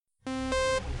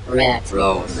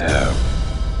Retro Zap.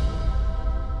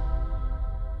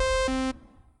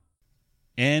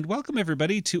 And welcome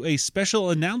everybody to a special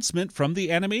announcement from the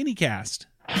Animaniacast.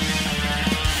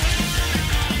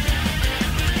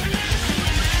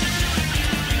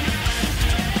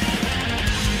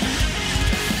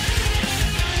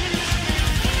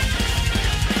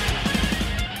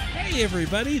 Hey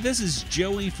everybody, this is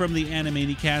Joey from the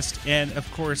Animaniacast, and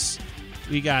of course,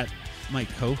 we got my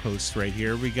co-host right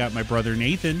here. We got my brother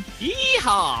Nathan.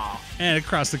 Yeehaw! And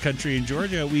across the country in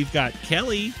Georgia, we've got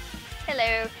Kelly.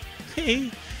 Hello. Hey.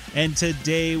 And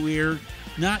today we're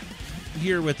not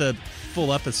here with a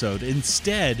full episode.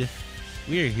 Instead,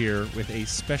 we are here with a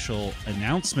special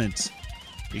announcement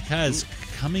because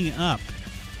coming up,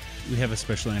 we have a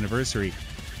special anniversary.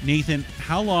 Nathan,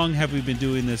 how long have we been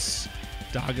doing this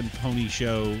Dog and Pony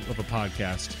show of a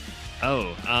podcast?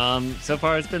 So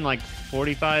far it's been like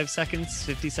 45 seconds,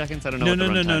 50 seconds. I don't know. No.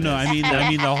 I mean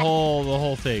the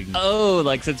whole thing. Oh,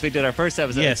 like since we did our first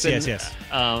episode. Yes.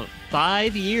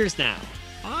 5 years now.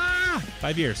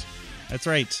 5 years. That's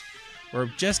right. We're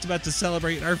just about to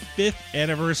celebrate our 5th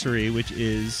anniversary, which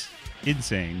is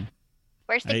insane.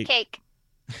 Where's the cake?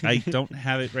 I don't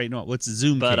have it right now. What's the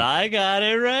Zoom But cake? I got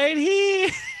it right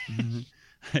here.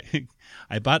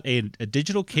 I bought a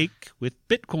digital cake with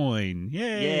Bitcoin.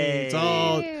 Yay!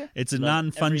 Yay. It's a Love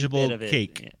non-fungible every bit of it.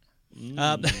 cake.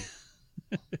 Yeah.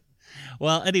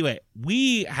 Well, anyway,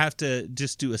 we have to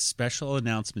just do a special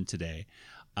announcement today.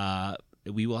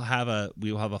 We will have a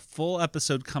full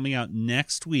episode coming out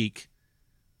next week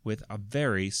with a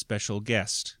very special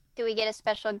guest. Do we get a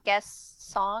special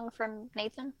guest song from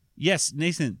Nathan? Yes,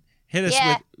 Nathan, hit us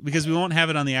with, because we won't have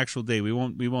it on the actual day. We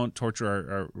won't torture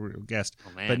our guest.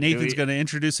 Oh, man. But Nathan's going to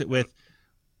introduce it with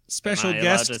special Am I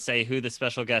guest. allowed to say who the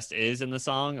special guest is in the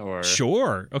song, or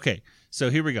Sure. Okay. So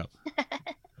here we go.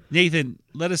 Nathan,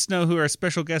 let us know who our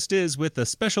special guest is with the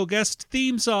special guest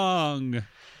theme song.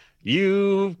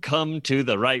 You've come to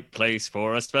the right place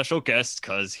for a special guest,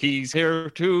 because he's here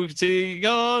to sing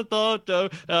your thought.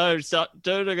 I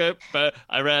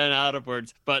ran out of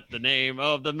words, but the name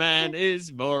of the man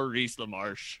is Maurice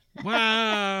LaMarche.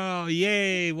 Wow.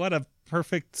 Yay. What a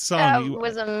perfect song. That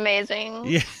was amazing.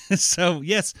 Yeah. So,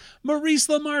 yes, Maurice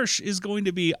LaMarche is going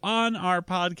to be on our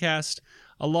podcast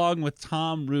along with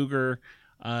Tom Ruger.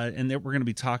 And we're going to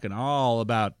be talking all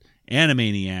about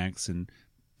Animaniacs and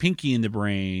Pinky and the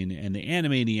Brain and the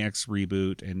Animaniacs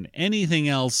reboot and anything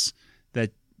else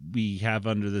that we have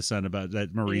under the sun about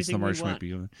that Maurice LaMarche might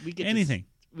be on. Anything.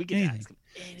 We get anything. to ask him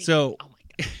anything. So, oh my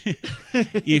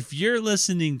God. if you're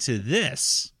listening to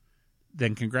this,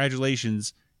 then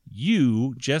congratulations.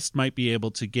 You just might be able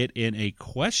to get in a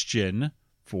question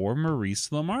for Maurice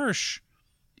LaMarche.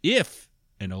 If,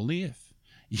 and only if,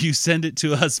 you send it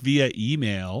to us via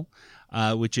email,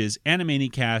 which is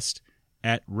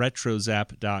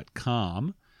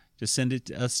animaniacast@retrozap.com. Just send it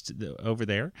to us over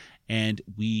there, and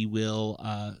we will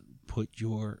put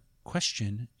your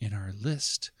question in our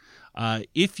list.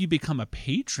 If you become a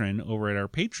patron over at our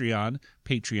Patreon,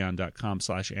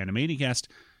 patreon.com/animaniacast,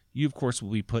 you, of course,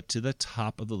 will be put to the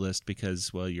top of the list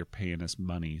because, well, you're paying us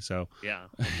money. So Yeah,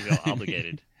 you feel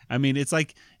obligated. I mean, it's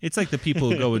like the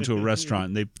people who go into a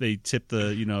restaurant and they tip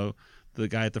the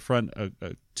guy at the front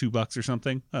 $2 or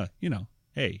something.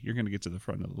 Hey, you're going to get to the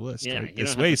front of the list. Yeah, right? you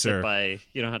This don't way, have to sir.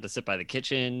 you don't have to sit by the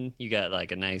kitchen. You got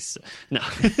like a nice no.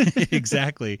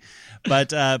 Exactly.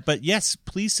 But yes,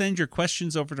 please send your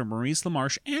questions over to Maurice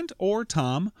LaMarche and or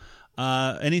Tom,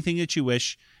 anything that you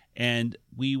wish, and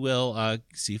we will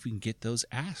see if we can get those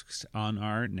asked on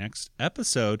our next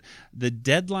episode. The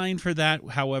deadline for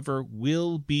that, however,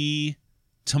 will be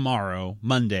tomorrow,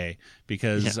 Monday,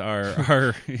 because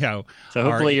our So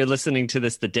hopefully you're listening to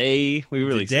this the day we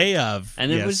release the day of,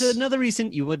 and there was yes. another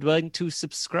reason you would want to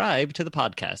subscribe to the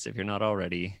podcast if you're not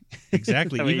already.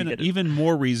 Exactly. That way you get it. Even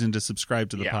more reason to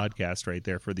subscribe to the Yeah. podcast right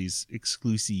there for these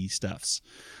exclusive stuffs.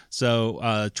 So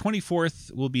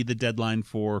 24th will be the deadline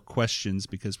for questions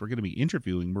because we're going to be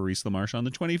interviewing Maurice LaMarche on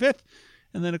the 25th.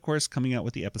 And then, of course, coming out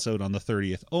with the episode on the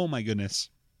 30th. Oh, my goodness.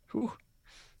 Whew.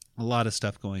 A lot of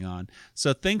stuff going on.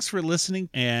 So thanks for listening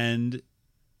and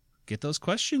get those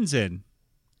questions in.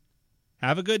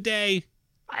 Have a good day.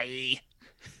 Bye.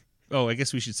 Oh, I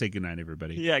guess we should say goodnight,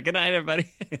 everybody. Yeah, good night,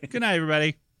 everybody. Good night,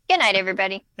 everybody. Good night,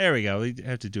 everybody. There we go. We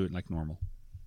have to do it like normal.